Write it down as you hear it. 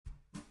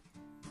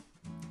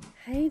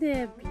Hey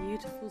there,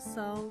 beautiful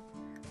soul.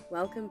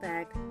 Welcome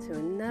back to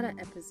another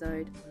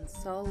episode on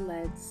Soul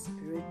Led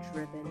Spirit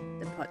Driven,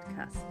 the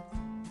podcast.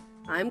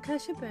 I'm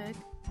Kasha Berg,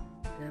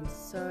 and I'm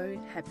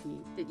so happy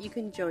that you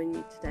can join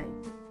me today.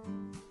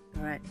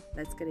 All right,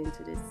 let's get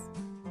into this.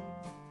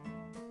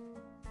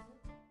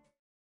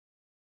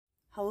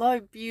 Hello,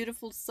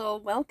 beautiful soul.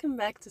 Welcome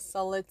back to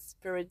Soul Led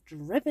Spirit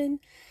Driven,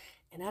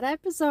 another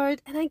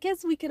episode, and I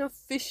guess we can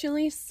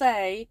officially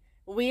say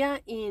we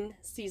are in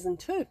season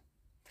 2.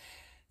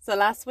 So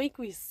last week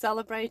we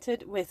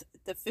celebrated with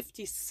the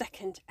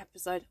 52nd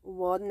episode.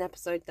 What an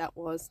episode that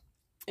was.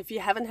 If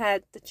you haven't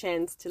had the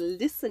chance to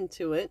listen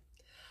to it,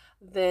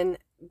 then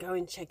go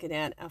and check it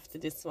out after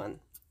this one.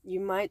 You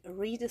might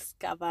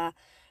rediscover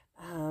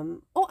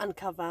or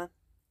uncover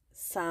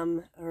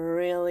some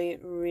really,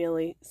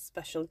 really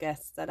special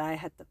guests that I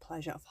had the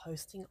pleasure of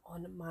hosting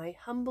on my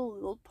humble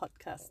little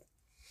podcast.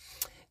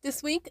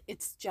 This week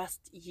it's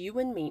just you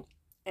and me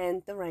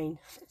and the rain.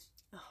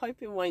 I hope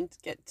it won't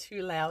get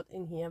too loud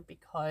in here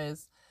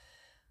because,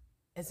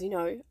 as you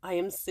know, I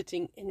am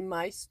sitting in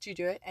my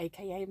studio,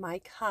 aka my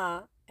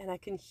car, and I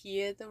can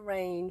hear the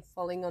rain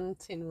falling on the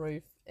tin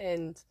roof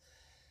and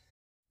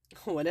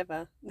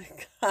whatever the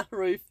car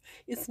roof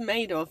is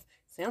made of.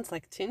 Sounds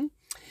like tin.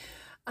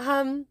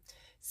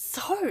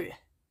 So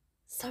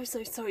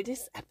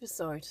this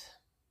episode,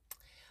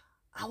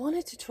 I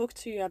wanted to talk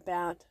to you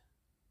about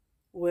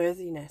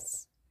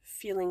worthiness,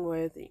 feeling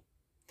worthy.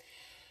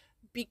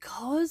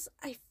 Because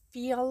I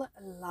feel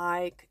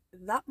like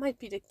that might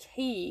be the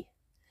key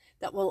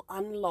that will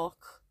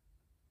unlock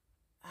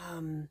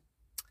the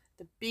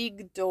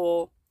big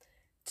door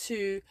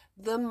to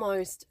the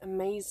most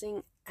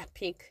amazing,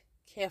 epic,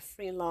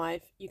 carefree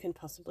life you can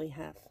possibly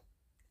have.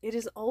 It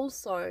is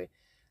also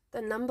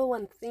the number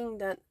one thing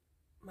that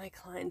my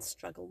clients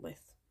struggle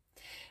with.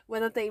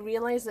 Whether they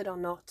realize it or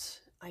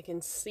not, I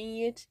can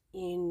see it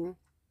in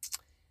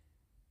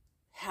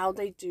how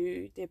they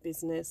do their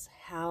business,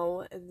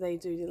 how they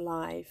do their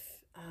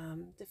life,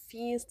 the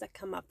fears that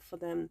come up for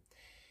them.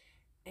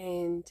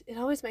 And it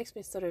always makes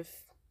me sort of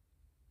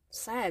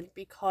sad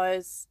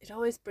because it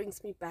always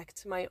brings me back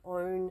to my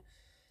own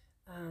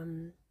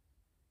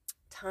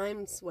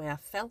times where I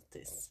felt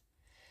this.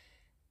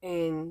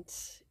 And,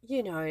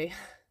 you know,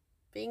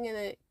 being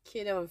a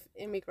kid of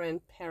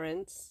immigrant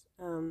parents,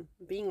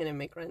 being an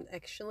immigrant,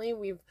 actually,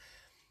 we've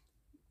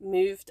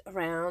moved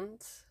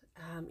around.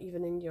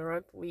 Even in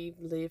Europe, we've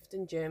lived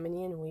in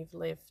Germany and we've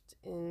lived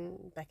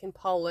back in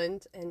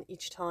Poland, and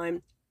each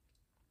time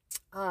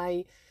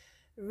I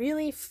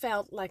really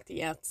felt like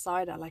the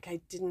outsider, like I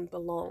didn't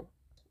belong.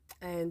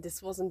 And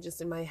this wasn't just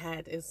in my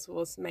head, it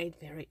was made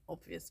very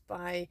obvious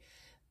by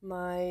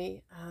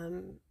my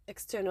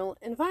external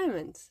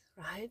environment,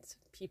 right?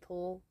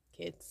 People,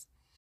 kids,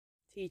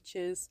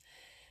 teachers.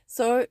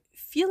 So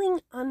feeling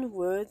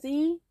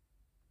unworthy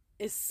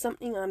is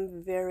something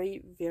I'm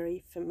very,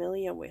 very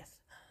familiar with.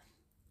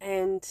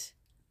 And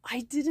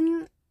I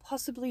didn't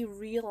possibly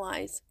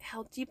realize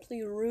how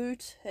deeply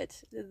rooted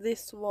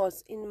this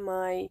was in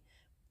my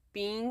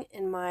being,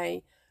 in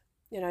my,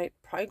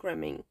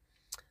 programming,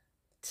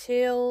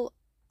 till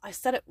I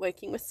started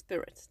working with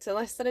spirit, till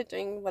I started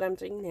doing what I'm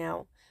doing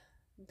now.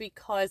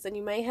 Because, and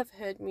you may have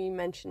heard me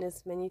mention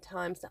this many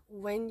times, that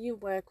when you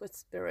work with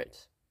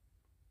spirit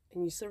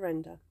and you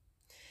surrender,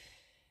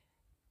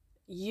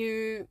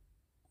 you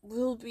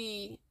will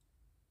be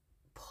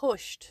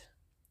pushed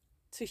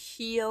to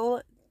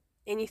heal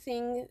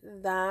anything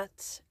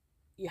that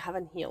you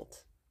haven't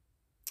healed.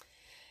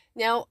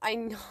 Now, I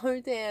know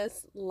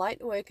there's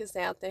light workers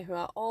out there who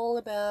are all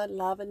about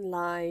love and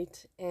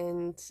light,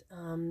 and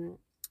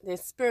there's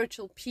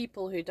spiritual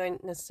people who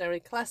don't necessarily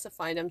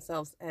classify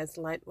themselves as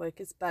light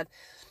workers, but,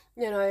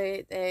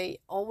 they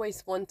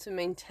always want to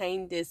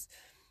maintain this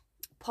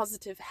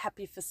positive,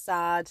 happy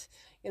facade.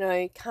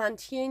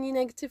 Can't hear any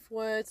negative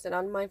words that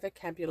are in my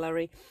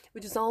vocabulary,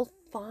 which is all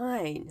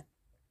fine.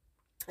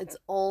 It's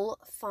all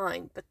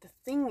fine. But the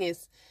thing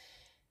is,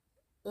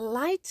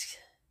 light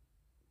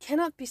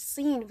cannot be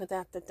seen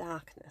without the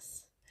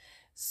darkness.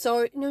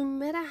 So no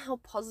matter how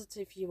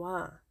positive you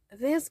are,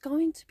 there's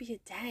going to be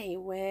a day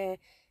where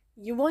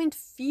you won't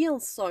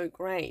feel so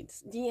great.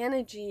 The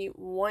energy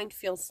won't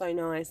feel so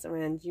nice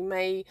around. You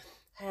may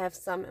have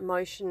some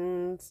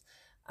emotions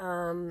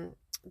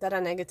that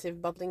are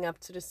negative bubbling up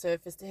to the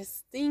surface.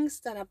 There's things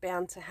that are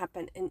bound to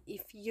happen. And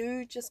if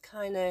you just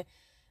kind of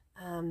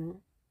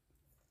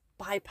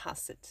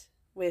bypass it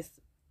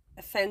with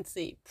a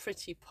fancy,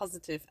 pretty,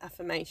 positive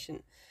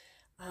affirmation,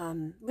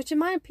 which in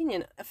my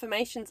opinion,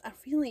 affirmations are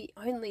really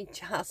only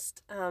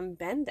just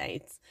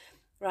band-aids,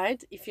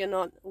 right? If you're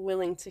not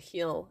willing to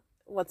heal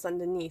what's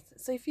underneath.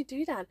 So if you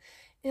do that,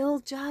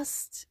 it'll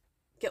just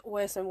get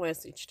worse and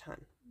worse each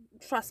time.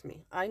 Trust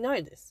me, I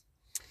know this.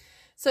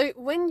 So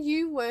when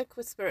you work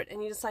with spirit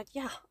and you decide,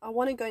 yeah, I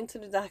want to go into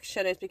the dark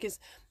shadows, because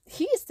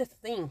here's the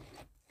thing,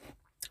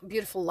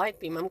 beautiful light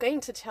beam, I'm going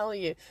to tell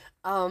you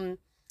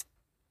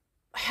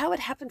how it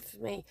happened for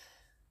me.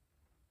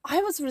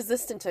 I was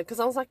resistant to it because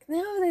I was like,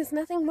 no, there's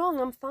nothing wrong.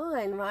 I'm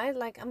fine, right?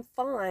 Like, I'm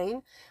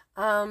fine.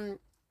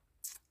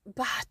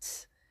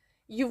 But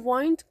you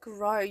won't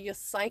grow your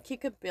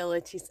psychic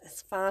abilities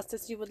as fast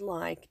as you would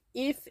like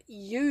if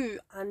you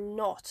are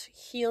not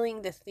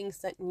healing the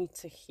things that need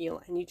to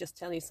heal, and you just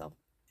tell yourself,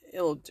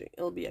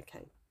 it'll be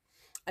okay.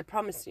 I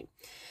promise you.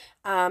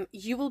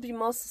 You will be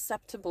more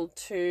susceptible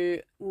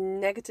to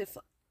negative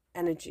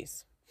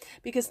energies.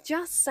 Because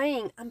just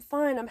saying, I'm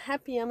fine, I'm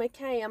happy, I'm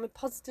okay, I'm a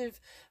positive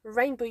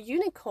rainbow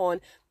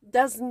unicorn,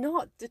 does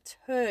not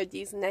deter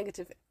these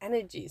negative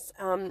energies.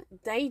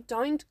 They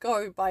don't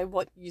go by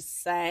what you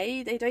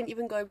say, they don't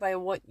even go by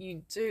what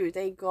you do,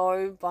 they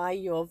go by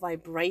your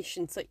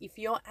vibration. So if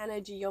your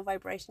energy, your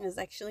vibration is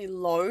actually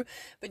low,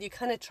 but you're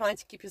kind of trying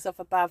to keep yourself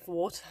above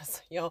water,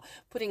 so you're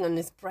putting on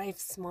this brave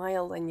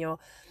smile and you're,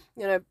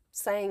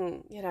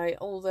 saying,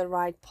 all the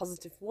right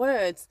positive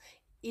words,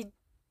 it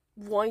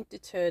won't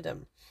deter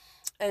them.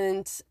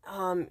 And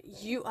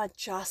you are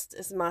just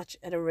as much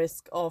at a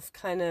risk of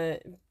kind of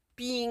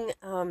being,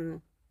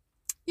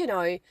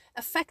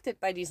 affected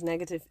by these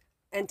negative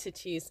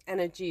energies,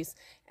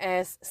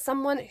 as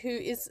someone who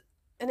is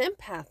an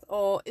empath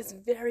or is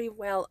very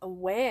well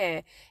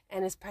aware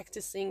and is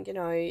practicing,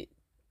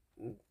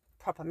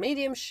 proper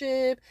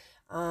mediumship,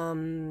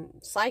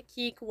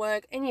 psychic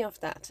work, any of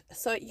that.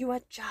 So you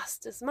are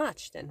just as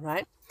much then,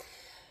 right?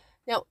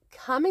 Now,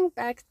 coming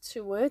back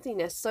to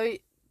worthiness, so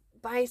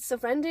by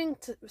surrendering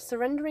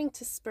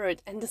to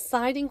spirit and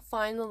deciding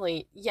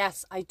finally,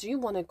 yes, I do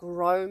want to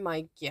grow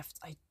my gifts,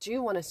 I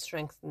do want to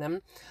strengthen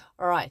them.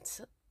 All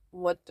right,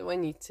 what do I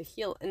need to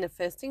heal? And the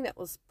first thing that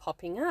was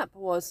popping up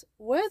was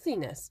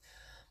worthiness,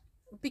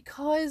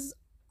 because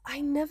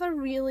I never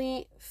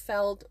really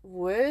felt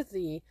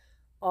worthy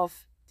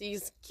of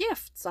these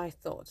gifts. I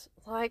thought,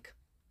 like,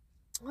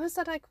 I was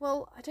like,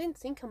 well, I don't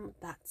think I'm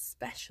that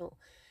special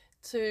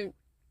to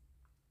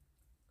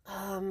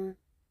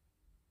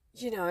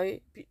to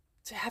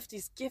have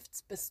these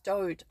gifts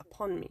bestowed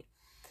upon me.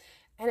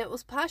 And it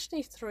was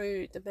partially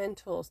through the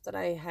mentors that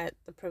I had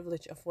the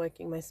privilege of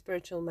working, my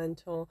spiritual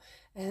mentor,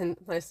 and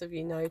most of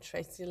you know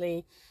Tracy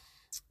Lee.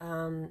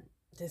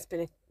 There's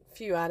been a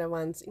few other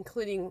ones,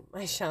 including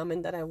my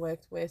shaman that I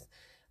worked with.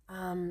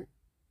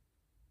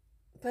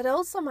 But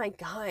also my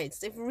guides.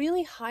 They've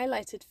really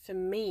highlighted for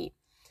me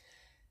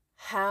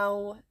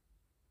how,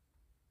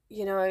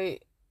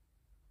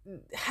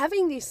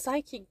 having these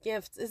psychic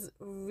gifts is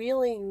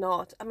really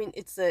not, I mean,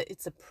 it's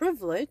a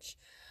privilege,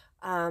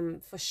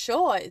 for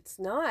sure, it's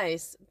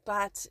nice,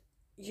 but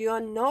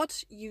you're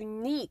not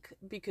unique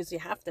because you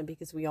have them,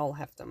 because we all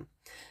have them.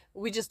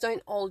 We just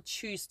don't all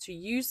choose to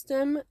use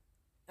them.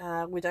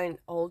 We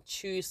don't all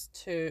choose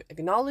to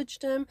acknowledge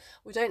them.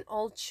 We don't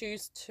all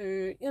choose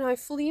to,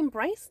 fully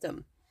embrace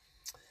them.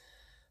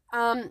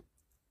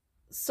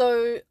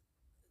 So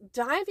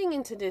diving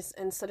into this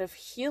and sort of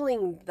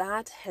healing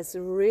that has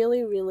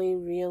really, really,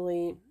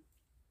 really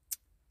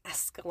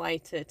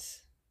escalated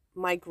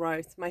my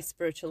growth, my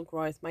spiritual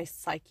growth, my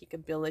psychic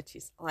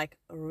abilities, like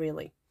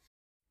really.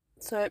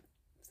 So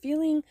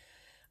feeling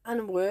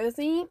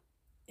unworthy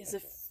is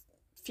a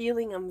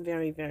feeling I'm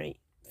very,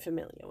 very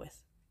familiar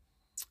with,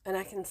 and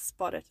I can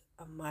spot it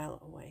a mile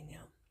away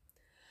now.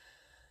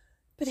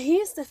 But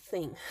here's the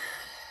thing,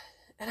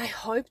 and I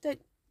hope that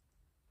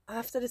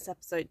after this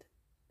episode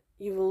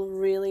you will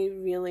really,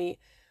 really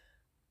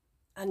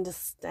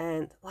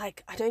understand.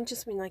 Like, I don't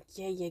just mean like,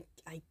 yeah,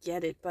 I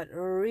get it, but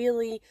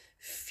really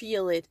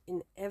feel it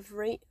in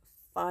every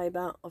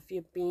fiber of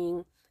your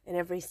being, in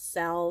every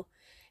cell,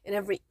 in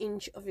every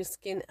inch of your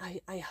skin.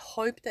 I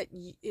hope that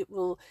it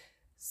will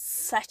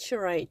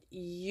saturate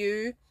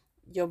you,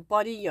 your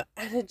body, your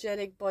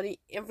energetic body,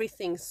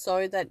 everything,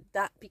 so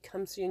that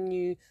becomes your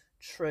new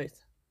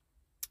truth.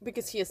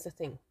 Because here's the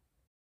thing.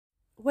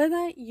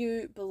 Whether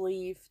you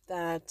believe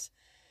that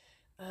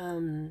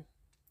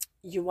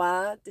you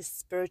are this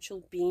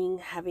spiritual being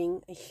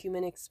having a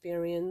human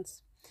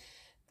experience,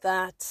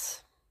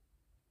 that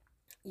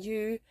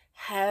you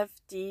have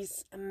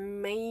these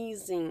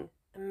amazing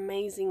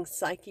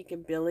psychic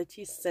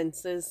abilities,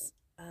 senses,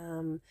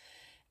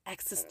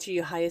 access to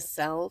your higher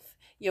self,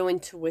 your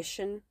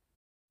intuition,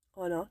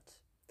 or not,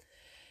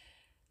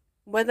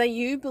 whether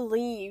you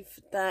believe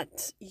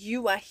that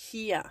you are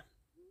here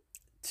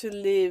to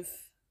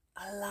live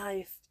a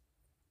life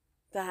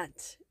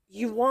that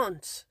you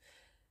want,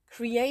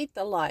 create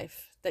the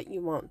life that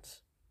you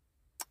want,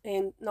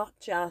 and not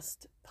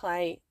just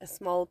play a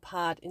small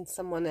part in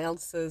someone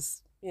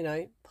else's,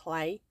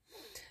 play,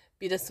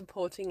 be the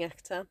supporting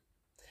actor,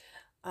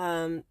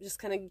 just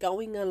kind of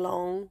going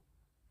along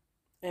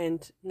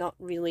and not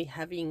really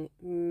having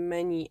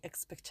many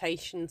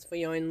expectations for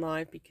your own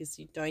life because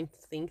you don't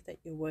think that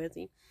you're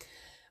worthy.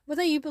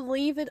 Whether you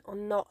believe it or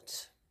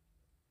not,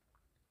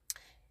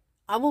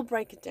 I will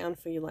break it down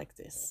for you like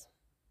this.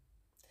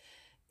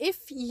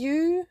 If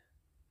you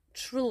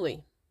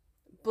truly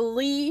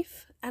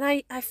believe, and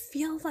I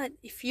feel that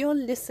if you're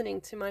listening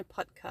to my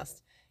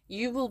podcast,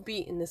 you will be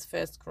in this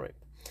first group.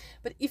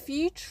 But if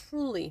you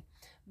truly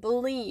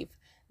believe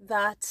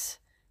that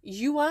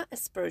You are a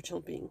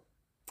spiritual being,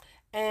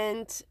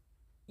 and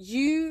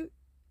you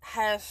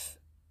have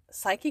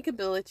psychic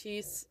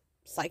abilities,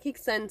 psychic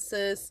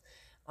senses,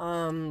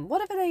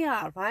 whatever they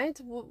are, right?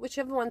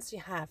 Whichever ones you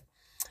have,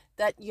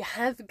 that you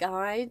have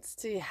guides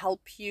to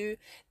help you,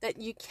 that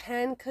you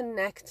can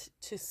connect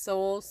to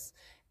source,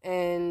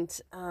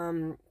 and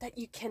that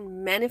you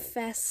can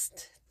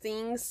manifest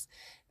things,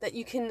 that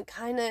you can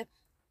kind of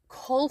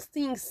call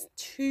things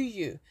to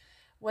you,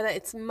 whether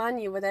it's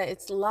money, whether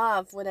it's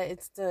love, whether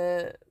it's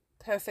the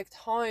perfect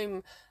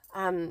home,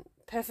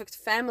 perfect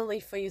family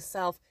for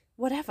yourself,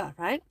 whatever,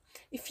 right?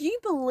 If you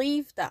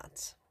believe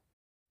that,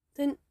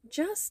 then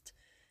just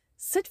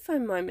sit for a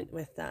moment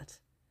with that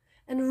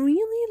and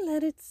really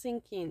let it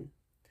sink in.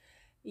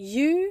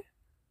 You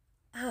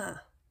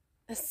are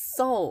a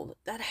soul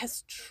that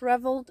has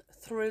traveled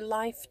through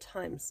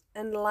lifetimes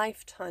and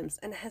lifetimes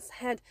and has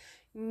had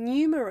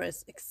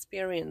numerous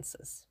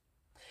experiences.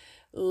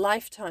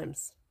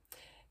 Lifetimes.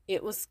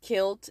 It was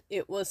killed,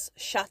 it was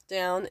shut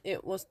down,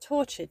 it was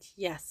tortured,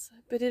 yes,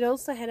 but it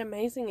also had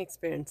amazing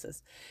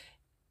experiences.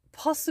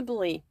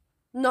 Possibly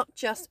not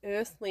just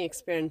earthly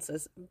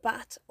experiences,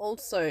 but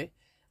also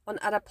on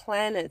other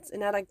planets,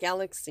 in other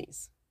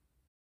galaxies.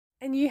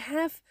 And you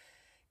have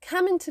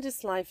come into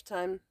this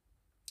lifetime,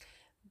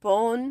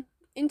 born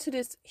into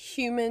this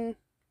human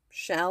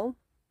shell.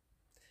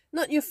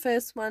 Not your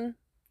first one,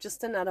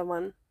 just another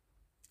one,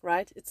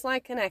 right? It's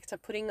like an actor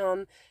putting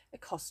on a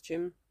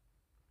costume.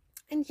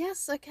 And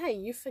yes, okay,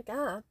 you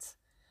forgot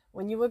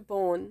when you were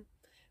born,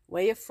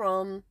 where you're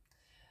from,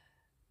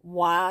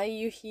 why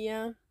you're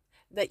here,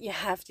 that you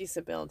have these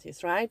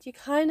abilities, right? You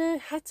kind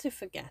of had to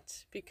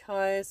forget,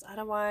 because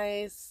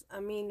otherwise, I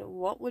mean,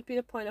 what would be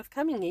the point of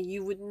coming here?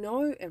 You would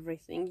know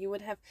everything. You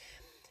would have,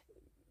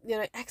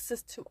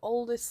 access to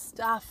all this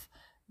stuff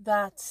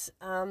that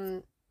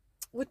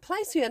would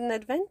place you at an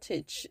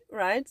advantage,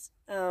 right?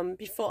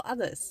 Before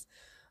others.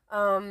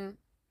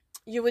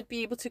 You would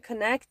be able to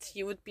connect,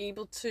 you would be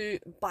able to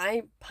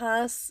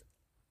bypass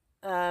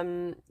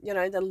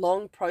the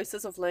long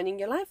process of learning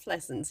your life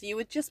lessons. You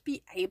would just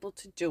be able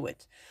to do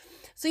it.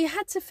 So you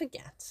had to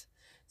forget.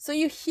 So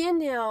you're here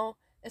now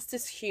as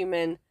this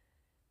human,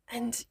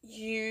 and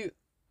you,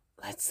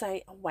 let's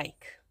say,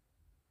 awake.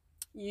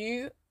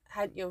 You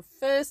had your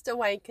first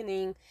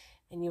awakening,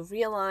 and you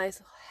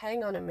realize,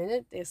 hang on a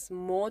minute, there's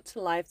more to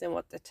life than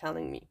what they're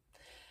telling me.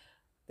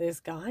 There's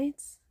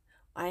guides.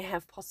 I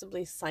have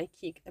possibly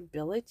psychic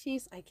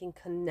abilities. I can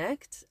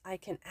connect. I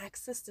can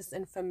access this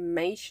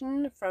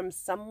information from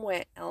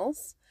somewhere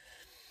else.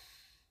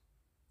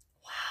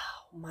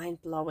 Wow,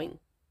 mind blowing.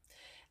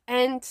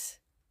 And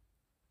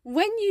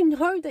when you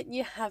know that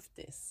you have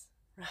this,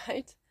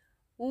 right,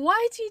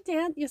 why do you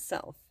doubt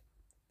yourself?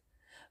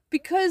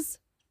 Because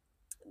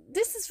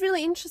this is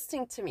really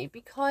interesting to me,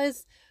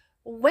 because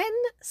when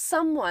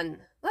someone,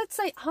 let's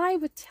say I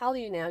would tell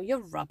you now,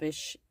 you're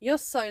rubbish, you're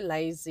so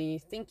lazy,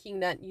 thinking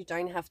that you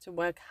don't have to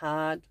work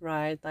hard,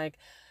 right? Like,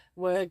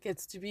 work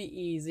gets to be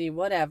easy,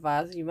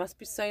 whatever, you must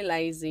be so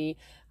lazy,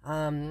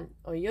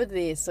 or you're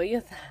this or you're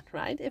that,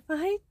 right? If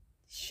I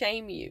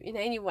shame you in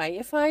any way,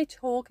 if I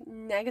talk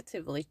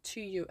negatively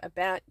to you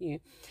about you,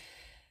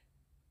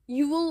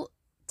 you will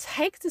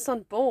take this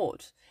on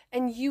board,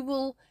 and you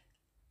will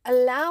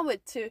allow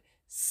it to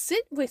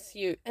sit with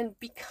you and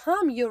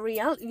become your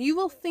reality. You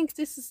will think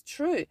this is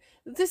true.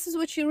 This is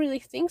what she really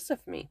thinks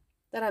of me.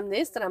 That I'm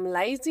this, that I'm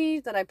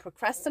lazy, that I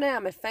procrastinate,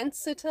 I'm a fence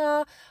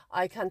sitter,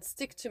 I can't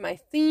stick to my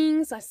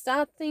things, I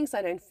start things,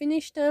 I don't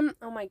finish them.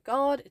 Oh my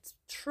God, it's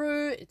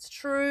true.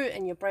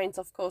 And your brain's,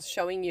 of course,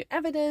 showing you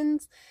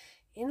evidence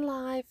in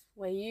life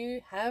where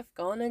you have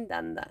gone and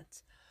done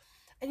that.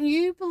 And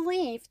you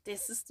believe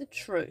this is the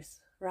truth,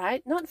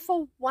 right? Not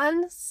for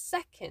 1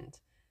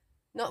 second.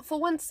 Not for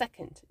 1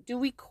 second do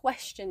we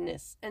question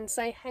this and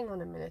say, hang on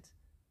a minute,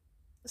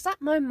 is that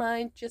my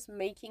mind just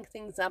making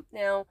things up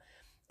now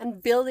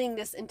and building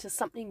this into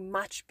something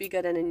much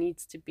bigger than it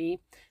needs to be?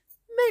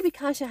 Maybe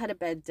Kasia had a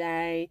bad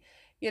day,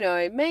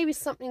 maybe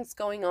something's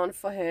going on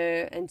for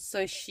her, and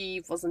so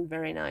she wasn't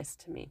very nice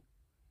to me,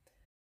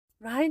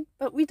 right?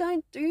 But we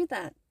don't do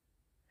that.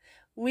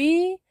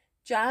 We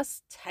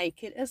just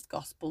take it as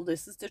gospel.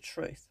 This is the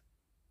truth.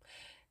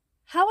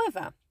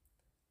 However,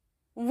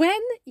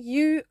 when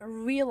you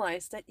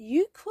realize that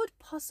you could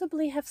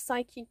possibly have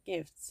psychic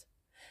gifts,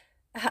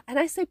 and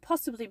I say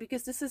possibly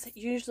because this is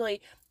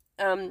usually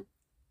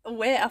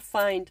where I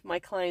find my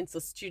clients or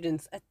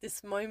students at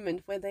this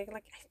moment, where they're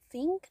like,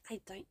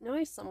 I don't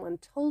know, someone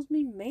told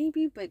me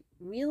maybe, but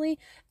really,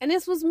 and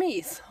this was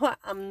me, so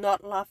I'm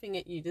not laughing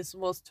at you, this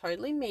was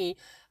totally me.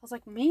 I was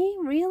like, me?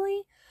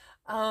 Really?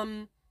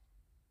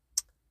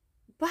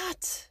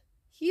 But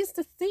here's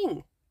the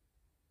thing.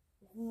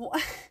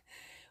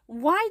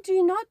 Why do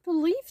you not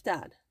believe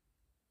that?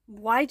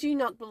 Why do you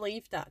not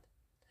believe that?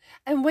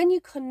 And when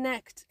you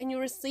connect and you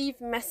receive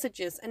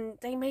messages, and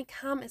they may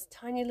come as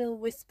tiny little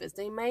whispers,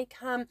 they may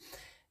come,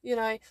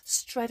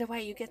 straight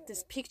away you get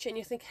this picture and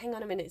you think, hang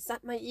on a minute, is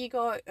that my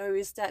ego? Or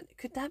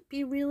could that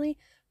be really?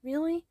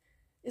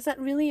 Is that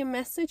really a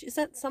message? Is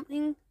that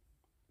something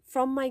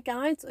from my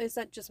guides, or is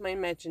that just my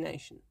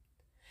imagination?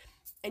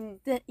 And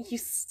then you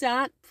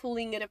start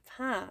pulling it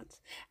apart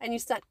and you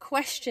start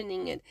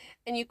questioning it.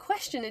 And you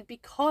question it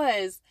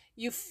because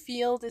you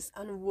feel this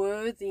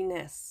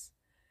unworthiness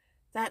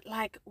that,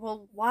 like,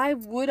 well, why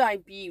would I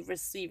be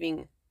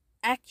receiving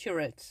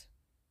accurate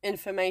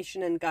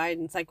information and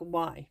guidance? Like,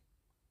 why?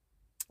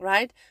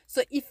 Right?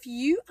 So if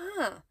you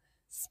are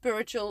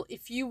spiritual,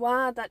 if you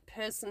are that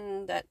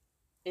person that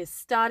is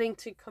starting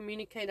to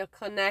communicate or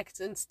connect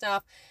and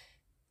stuff,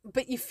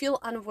 but you feel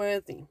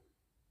unworthy,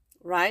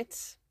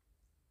 right?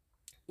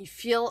 You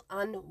feel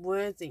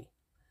unworthy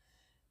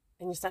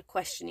and you start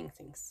questioning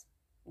things.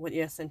 What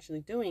you're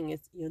essentially doing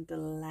is you're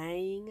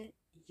delaying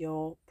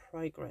your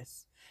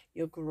progress,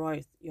 your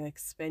growth, your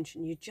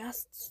expansion. You're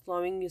just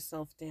slowing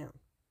yourself down.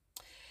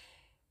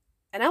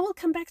 And I will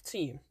come back to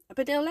you.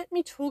 But now let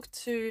me talk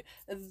to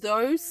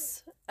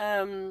those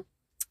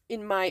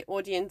in my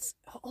audience,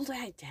 although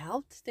I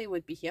doubt they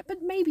would be here, but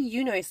maybe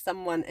you know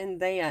someone and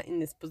they are in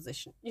this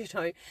position. You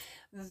know,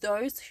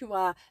 those who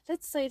are,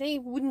 let's say, they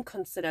wouldn't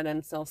consider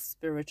themselves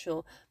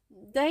spiritual.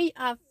 They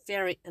are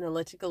very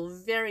analytical,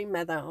 very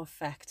matter of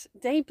fact.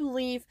 They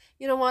believe,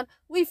 you know what,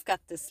 we've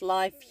got this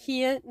life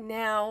here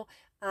now.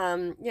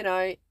 You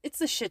know, it's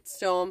a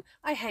shitstorm.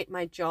 I hate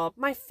my job.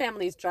 My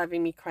family's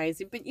driving me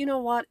crazy. But you know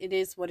what? It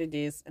is what it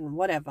is, and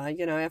whatever.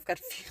 You know, I've got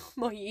a few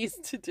more years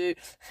to do,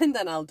 and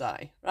then I'll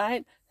die,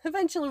 right?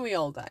 Eventually we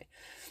all die.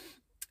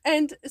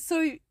 And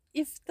so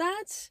if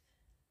that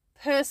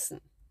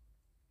person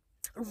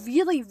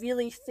really,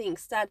 really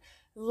thinks that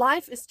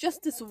life is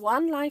just this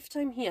one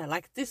lifetime here,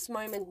 like this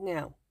moment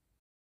now,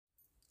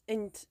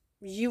 and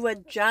you are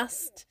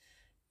just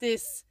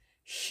this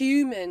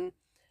human,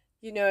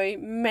 you know,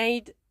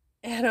 made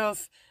out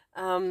of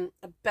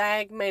a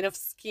bag made of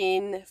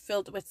skin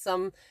filled with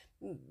some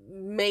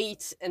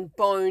meat and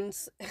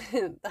bones,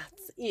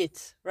 that's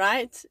it,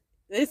 right?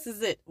 This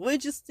is it. We're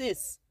just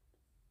this.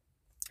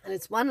 And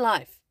it's one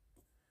life.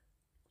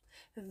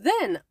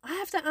 Then I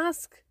have to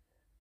ask,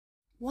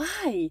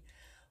 why?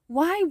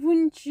 Why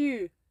wouldn't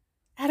you,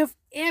 out of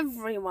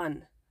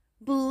everyone,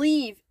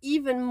 believe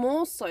even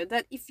more so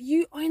that if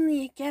you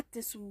only get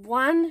this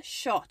one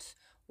shot,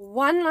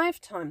 one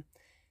lifetime,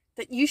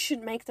 that you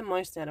should make the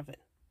most out of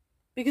it?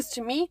 Because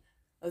to me,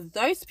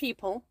 those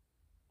people,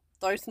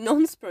 those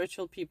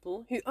non-spiritual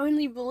people who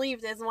only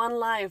believe there's one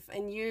life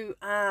and you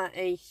are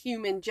a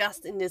human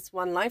just in this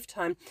one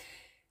lifetime,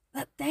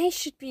 that they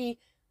should be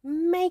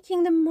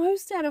making the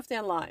most out of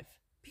their life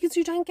because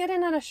you don't get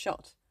another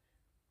shot.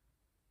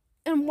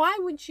 And why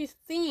would you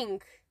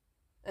think,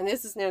 and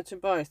this is now to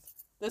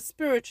both the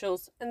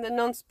spirituals and the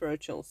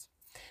non-spirituals,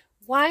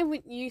 why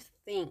would you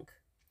think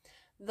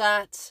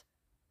that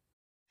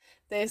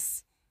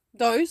there's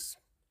those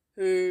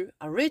who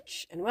are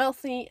rich and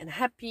wealthy and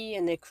happy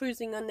and they're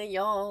cruising on their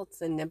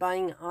yachts and they're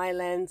buying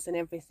islands and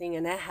everything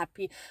and they're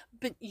happy,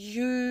 but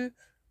you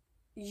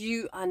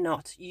are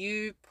not?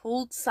 You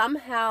pulled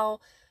somehow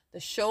the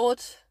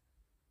short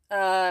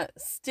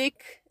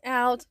stick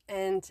out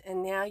and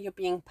now you're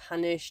being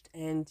punished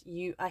and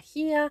you are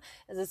here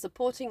as a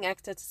supporting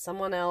actor to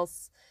someone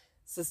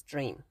else's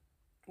dream.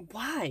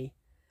 Why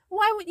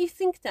would you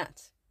think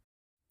that?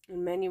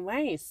 In many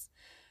ways,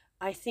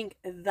 I think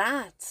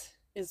that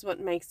is what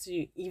makes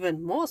you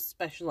even more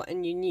special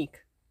and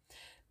unique,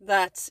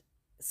 that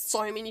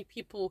so many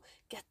people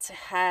get to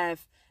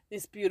have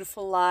this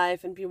beautiful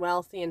life and be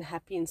wealthy and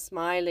happy and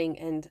smiling,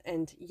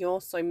 and you're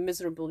so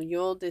miserable.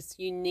 You're this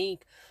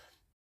unique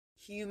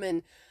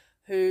human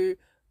who,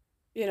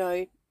 you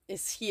know,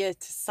 is here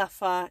to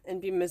suffer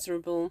and be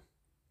miserable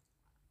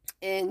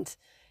and,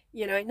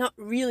 you know, not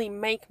really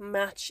make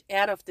much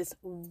out of this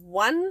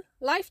one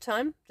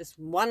lifetime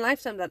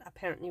that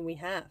apparently we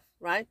have,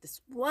 right?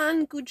 This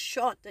one good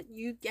shot that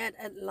you get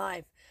at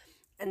life,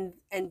 and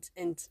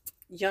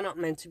you're not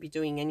meant to be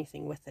doing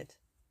anything with it.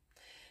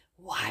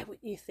 Why would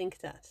you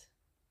think that?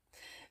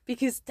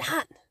 Because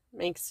that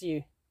makes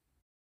you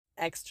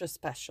extra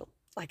special,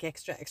 like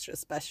extra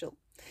special.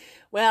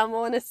 Well, I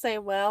want to say,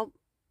 well,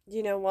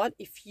 you know what?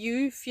 If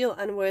you feel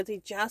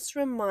unworthy, just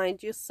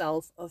remind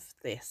yourself of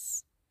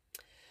this.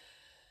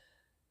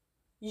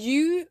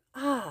 You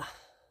are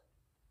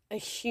a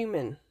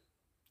human.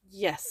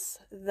 Yes,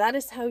 that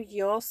is how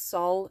your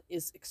soul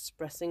is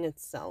expressing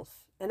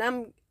itself. And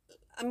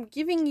I'm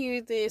giving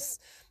you this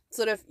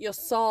sort of your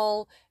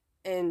soul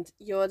and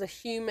you're the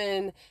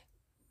human,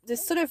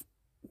 this sort of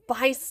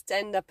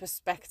bystander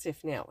perspective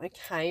now.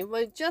 Okay,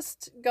 we're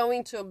just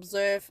going to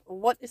observe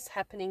what is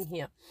happening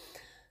here.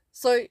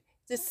 So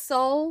the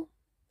soul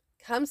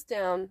comes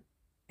down,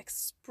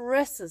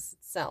 expresses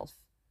itself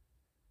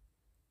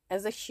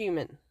as a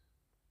human.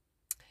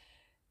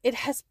 It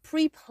has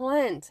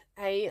pre-planned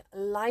a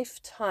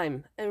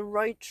lifetime, a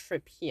road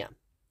trip here.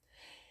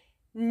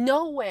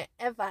 Nowhere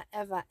ever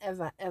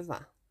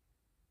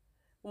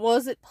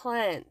was it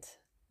planned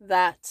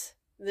that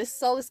this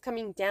soul is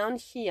coming down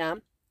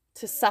here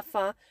to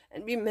suffer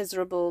and be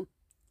miserable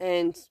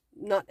and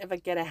not ever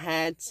get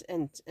ahead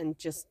and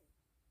just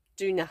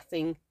do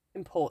nothing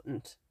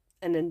important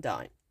and then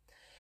die.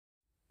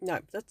 No,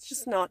 that's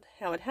just not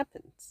how it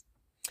happens.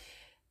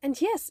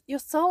 And yes, your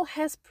soul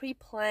has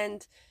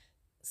pre-planned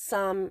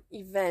some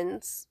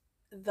events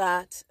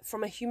that,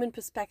 from a human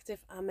perspective,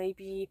 are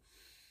maybe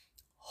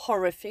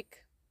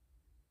horrific,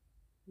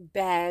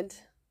 bad,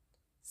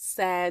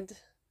 sad,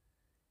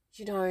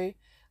 you know,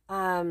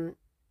 um,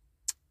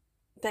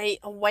 they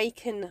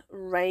awaken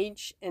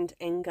rage and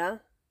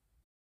anger.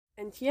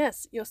 And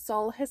yes, your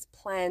soul has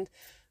planned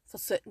for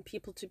certain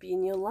people to be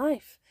in your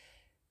life.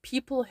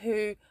 People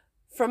who,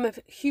 from a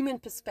human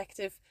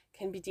perspective,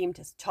 can be deemed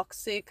as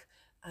toxic,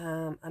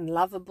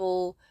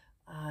 unlovable,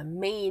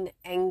 mean,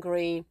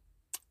 angry,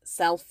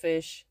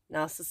 selfish,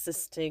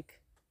 narcissistic,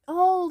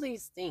 all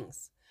these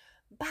things.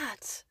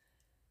 But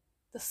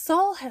the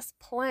soul has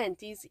planned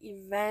these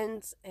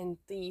events and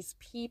these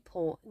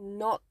people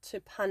not to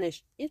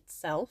punish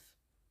itself.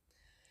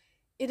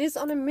 It is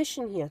on a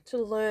mission here to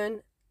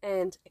learn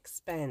and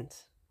expand,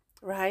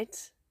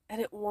 right?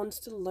 And it wants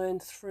to learn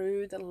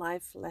through the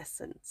life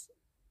lessons.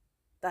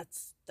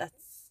 That's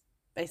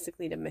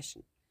basically the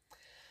mission.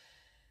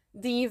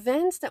 The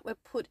events that were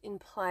put in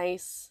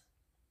place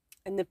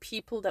and the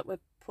people that were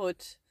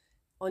put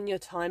on your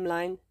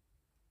timeline,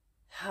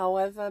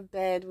 however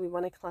bad we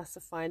want to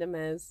classify them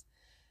as,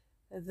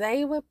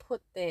 they were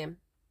put there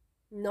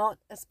not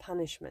as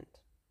punishment,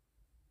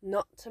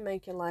 not to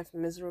make your life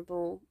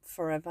miserable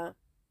forever,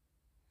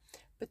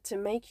 but to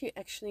make you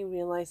actually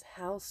realize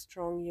how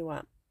strong you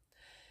are,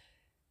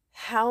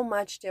 how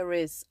much there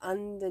is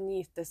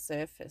underneath the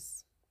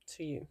surface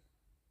to you.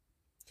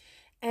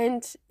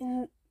 And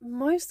in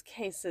most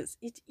cases,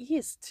 it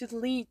is to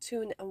lead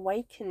to an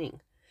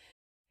awakening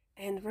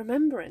and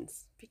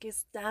remembrance,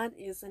 because that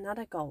is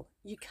another goal.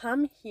 You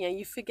come here,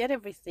 you forget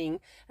everything,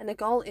 and the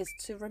goal is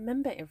to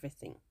remember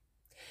everything.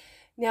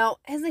 Now,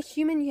 as a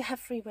human, you have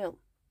free will.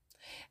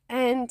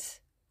 And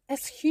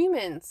as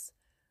humans,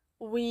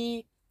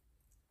 we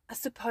are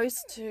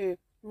supposed to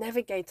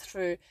navigate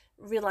through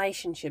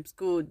relationships,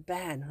 good,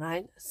 bad,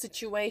 right?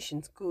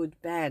 Situations, good,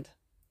 bad.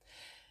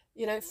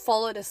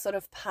 Follow the sort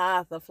of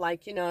path of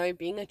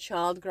being a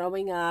child,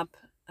 growing up,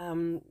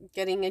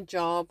 getting a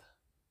job,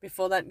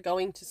 before that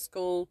going to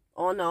school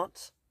or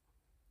not,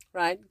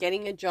 right?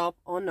 Getting a job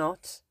or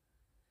not.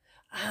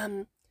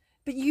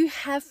 But you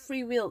have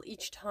free will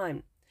each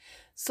time.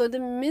 So the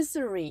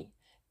misery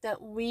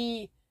that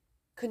we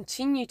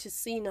continue to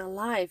see in our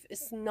life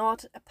is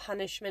not a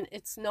punishment.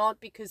 It's not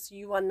because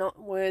you are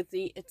not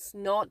worthy. It's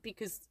not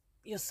because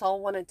your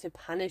soul wanted to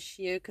punish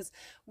you, because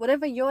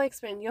whatever you're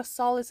experiencing, your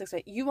soul is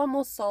experiencing. You are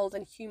more soul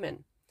than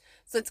human.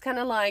 So it's kind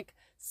of like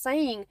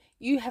saying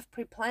you have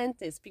pre-planned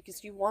this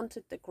because you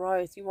wanted the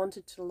growth, you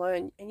wanted to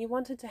learn, and you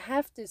wanted to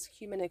have this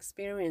human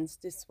experience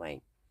this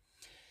way.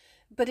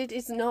 But it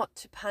is not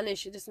to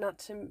punish. It is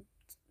not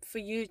for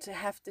you to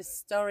have this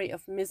story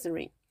of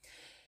misery.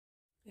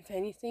 If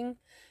anything,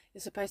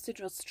 you're supposed to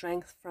draw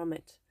strength from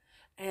it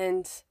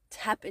and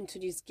tap into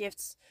these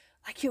gifts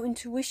like your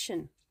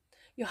intuition,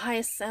 your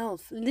higher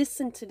self.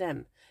 Listen to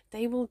them.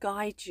 They will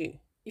guide you.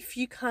 If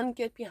you can't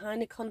get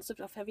behind the concept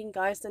of having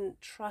guides, then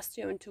trust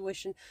your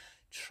intuition,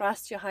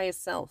 trust your higher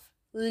self.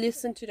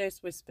 Listen to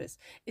those whispers.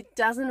 It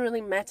doesn't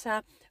really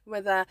matter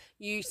whether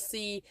you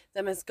see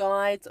them as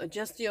guides or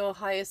just your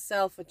higher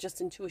self or just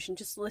intuition.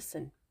 Just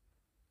listen.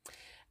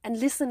 And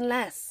listen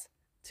less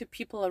to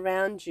people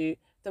around you,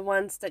 the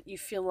ones that you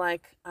feel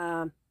like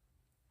are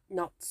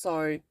not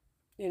so,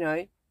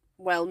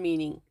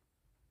 well-meaning.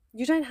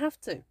 You don't have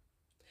to.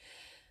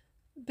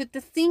 But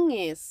the thing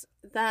is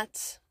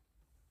that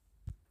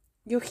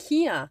you're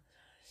here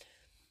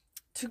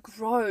to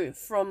grow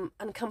from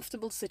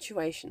uncomfortable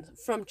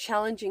situations, from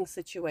challenging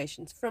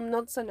situations, from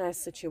not so nice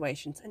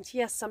situations. And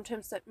yes,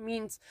 sometimes that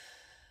means,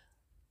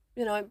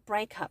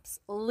 breakups,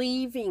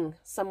 leaving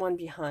someone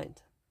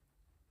behind,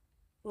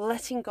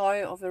 letting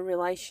go of a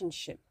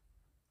relationship.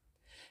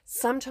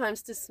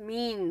 Sometimes this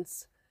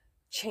means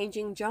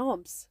changing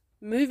jobs,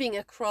 moving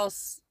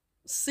across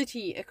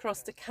city,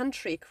 across the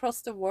country,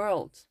 across the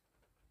world,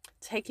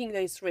 taking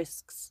those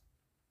risks.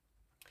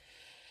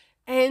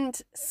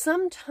 And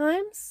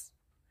sometimes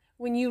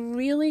when you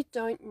really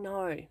don't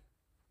know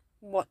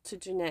what to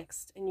do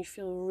next and you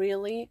feel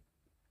really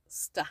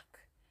stuck,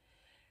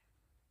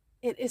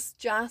 it is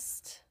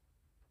just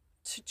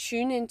to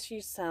tune into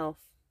yourself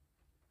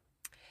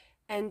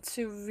and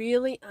to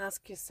really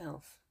ask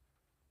yourself,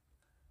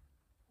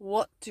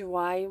 what do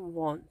I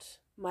want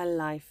my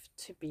life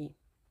to be?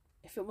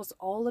 If it was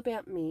all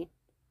about me,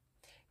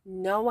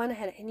 no one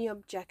had any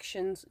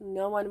objections,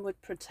 no one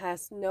would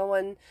protest, no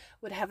one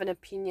would have an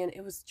opinion,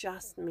 it was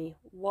just me,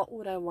 what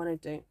would I want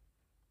to do?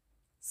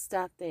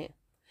 Start there.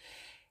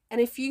 And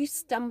if you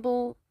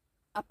stumble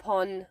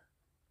upon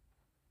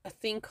a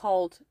thing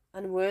called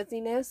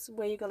unworthiness,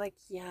 where you go like,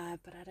 yeah,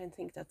 but I don't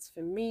think that's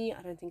for me,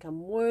 I don't think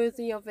I'm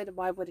worthy of it,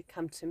 why would it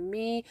come to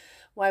me,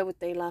 why would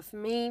they love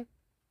me?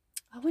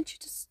 I want you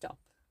to stop,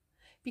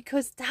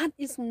 because that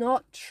is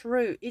not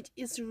true. It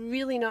is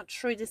really not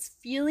true. This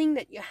feeling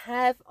that you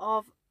have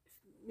of,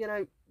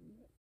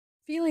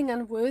 feeling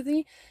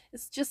unworthy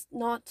is just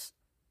not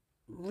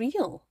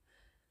real.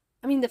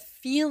 I mean, the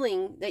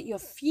feeling that you're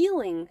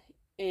feeling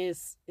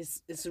is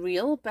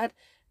real, but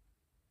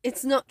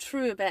it's not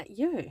true about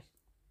you.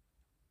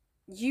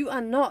 You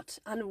are not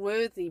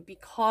unworthy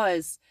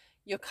because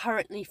you're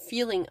currently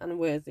feeling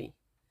unworthy.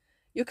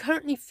 You're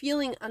currently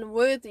feeling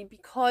unworthy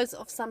because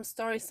of some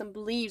stories, some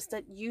beliefs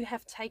that you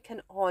have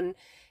taken on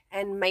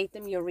and made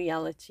them your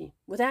reality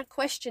without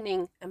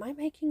questioning, am I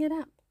making it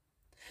up?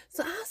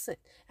 So ask it,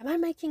 am I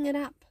making it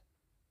up?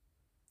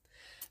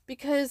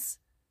 Because,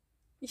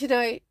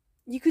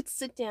 you could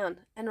sit down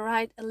and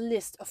write a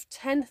list of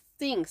 10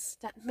 things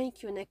that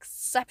make you an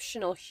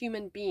exceptional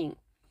human being.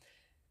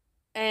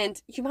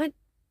 And you might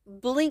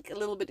blink a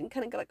little bit and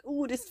kind of go like,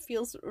 oh, this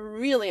feels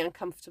really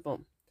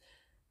uncomfortable.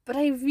 But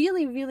I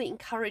really, really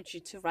encourage you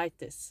to write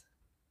this.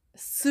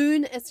 As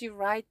soon as you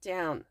write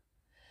down,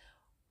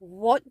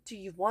 what do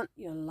you want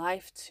your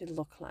life to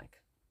look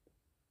like?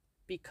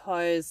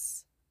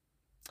 Because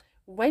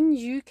when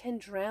you can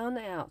drown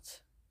out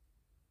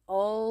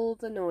all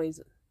the noise,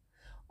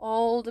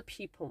 all the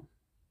people,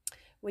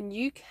 when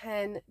you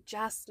can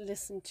just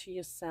listen to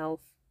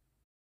yourself,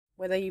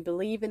 whether you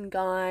believe in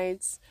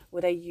guides,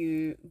 whether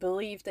you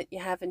believe that you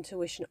have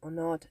intuition or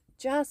not,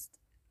 just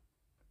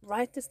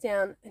write this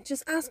down and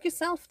just ask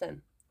yourself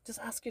then. Just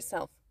ask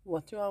yourself,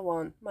 what do I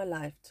want my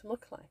life to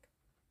look like?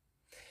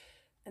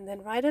 And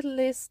then write a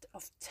list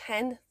of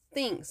 10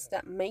 things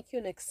that make you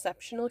an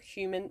exceptional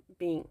human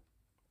being.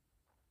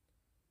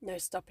 No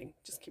stopping,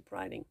 just keep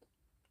writing.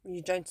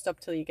 You don't stop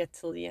till you get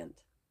till the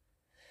end.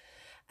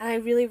 And I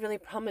really, really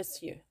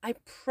promise you,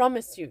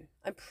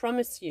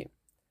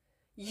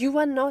 you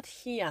are not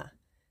here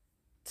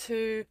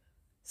to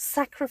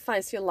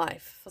sacrifice your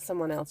life for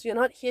someone else. You're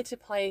not here to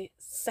play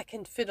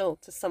second fiddle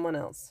to someone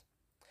else.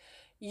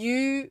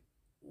 You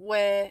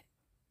were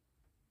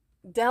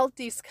dealt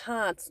these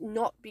cards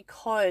not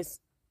because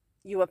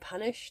you were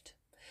punished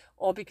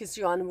or because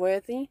you're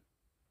unworthy,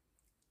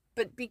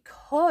 but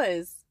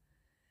because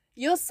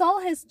your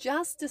soul has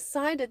just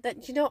decided that,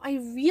 I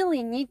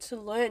really need to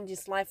learn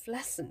these life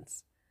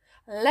lessons.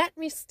 Let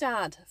me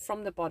start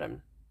from the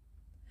bottom.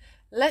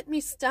 Let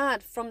me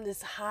start from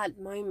this hard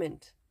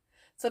moment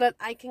so that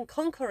I can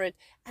conquer it.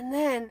 And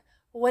then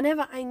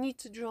whenever I need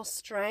to draw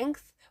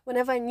strength,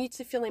 whenever I need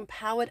to feel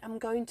empowered, I'm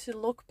going to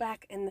look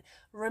back and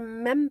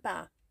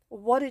remember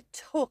what it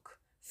took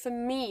for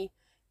me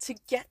to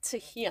get to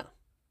here,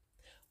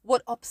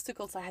 what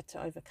obstacles I had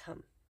to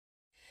overcome.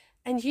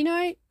 And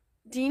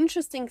the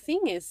interesting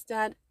thing is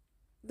that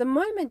the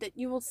moment that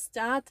you will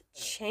start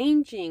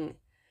changing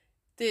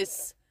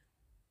this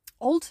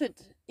altered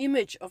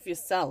image of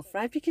yourself,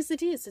 right? Because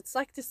it's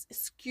like this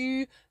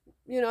askew,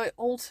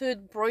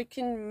 altered,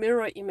 broken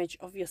mirror image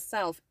of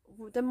yourself.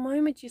 The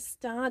moment you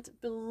start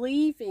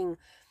believing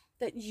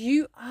that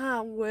you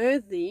are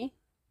worthy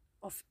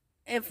of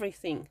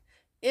everything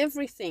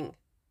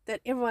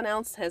that everyone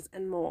else has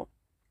and more.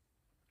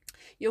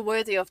 You're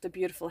worthy of the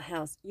beautiful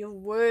house. You're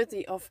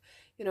worthy of,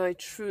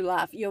 true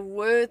love. You're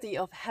worthy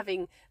of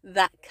having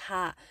that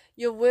car.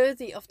 You're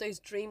worthy of those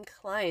dream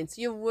clients.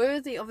 You're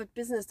worthy of a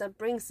business that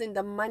brings in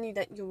the money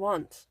that you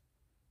want.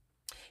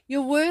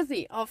 You're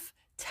worthy of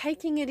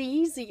taking it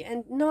easy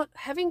and not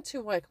having to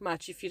work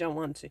much if you don't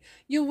want to.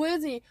 You're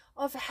worthy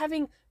of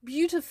having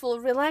beautiful,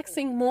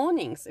 relaxing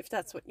mornings if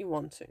that's what you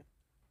want to.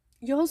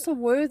 You're also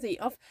worthy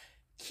of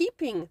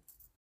keeping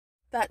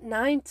that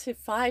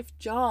 9-to-5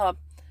 job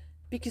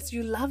because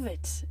you love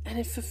it and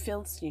it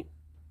fulfills you.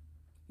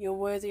 You're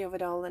worthy of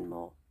it all and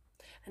more.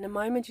 And the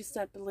moment you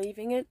start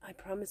believing it, I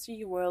promise you,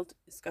 your world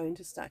is going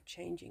to start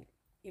changing.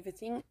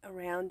 Everything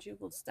around you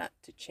will start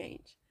to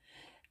change.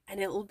 And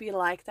it will be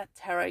like that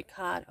tarot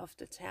card of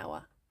the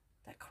tower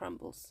that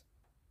crumbles.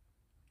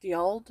 The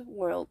old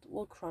world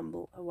will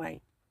crumble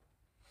away.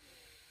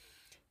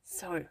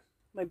 So,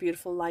 my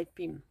beautiful light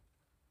beam,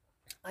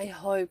 I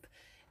hope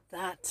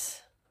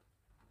that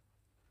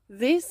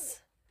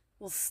this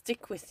will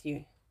stick with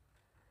you.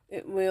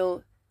 It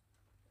will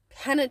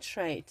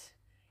penetrate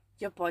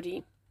your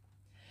body,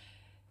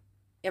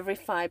 every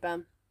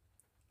fiber,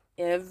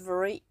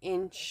 every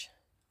inch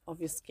of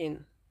your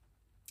skin,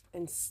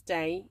 and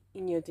stay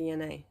in your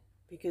DNA,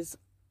 because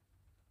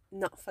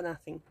not for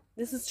nothing.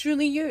 This is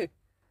truly you.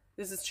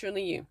 This is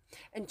truly you.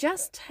 And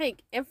just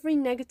take every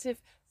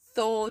negative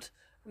thought,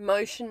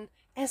 emotion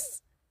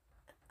as,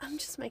 I'm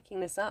just making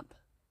this up.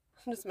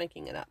 I'm just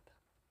making it up.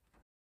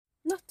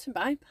 Not to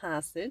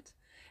bypass it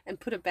and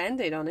put a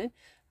band-aid on it,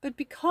 but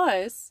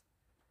because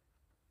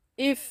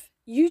if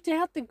you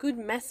doubt the good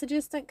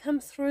messages that come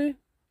through,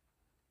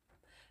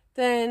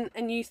 then,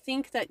 and you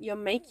think that you're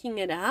making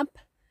it up,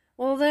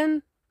 well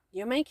then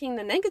you're making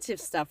the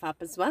negative stuff up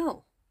as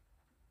well.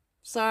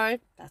 So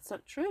that's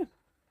not true.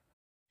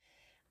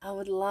 I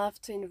would love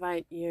to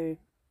invite you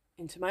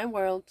into my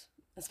world,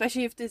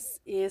 especially if this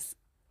is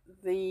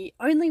the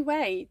only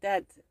way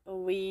that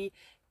we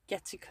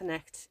get to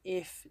connect.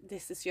 If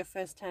this is your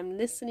first time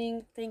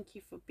listening, thank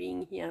you for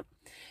being here.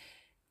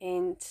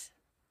 And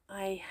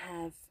I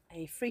have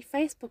a free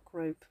Facebook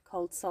group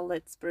called Soul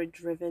Led Spirit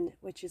Driven,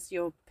 which is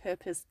your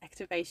purpose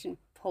activation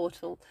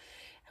portal,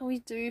 And we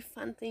do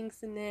fun things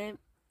in there.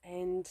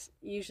 And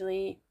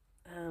usually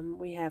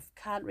we have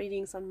card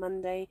readings on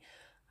Monday.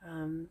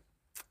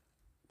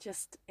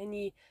 Just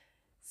any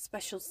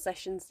special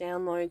sessions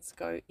downloads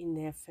go in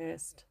there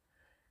first.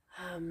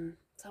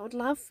 So I would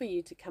love for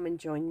you to come and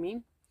join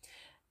me.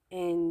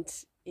 And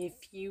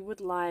if you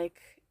would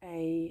like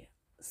a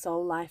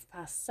Soul Life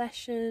Path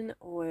session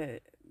or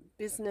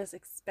business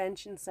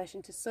expansion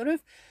session to sort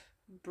of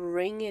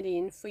bring it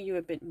in for you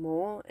a bit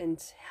more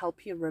and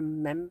help you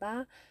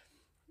remember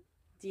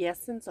the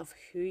essence of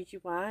who you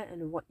are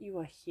and what you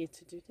are here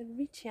to do, then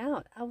reach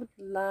out. I would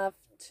love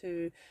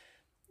to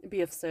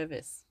be of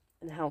service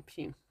and help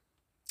you.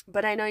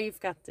 But I know you've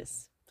got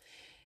this.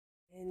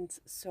 And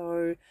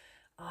so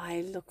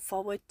I look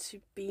forward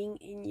to being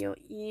in your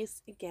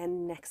ears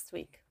again next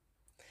week.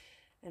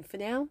 And for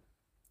now,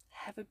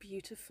 have a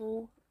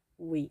beautiful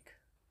week.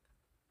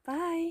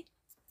 Bye.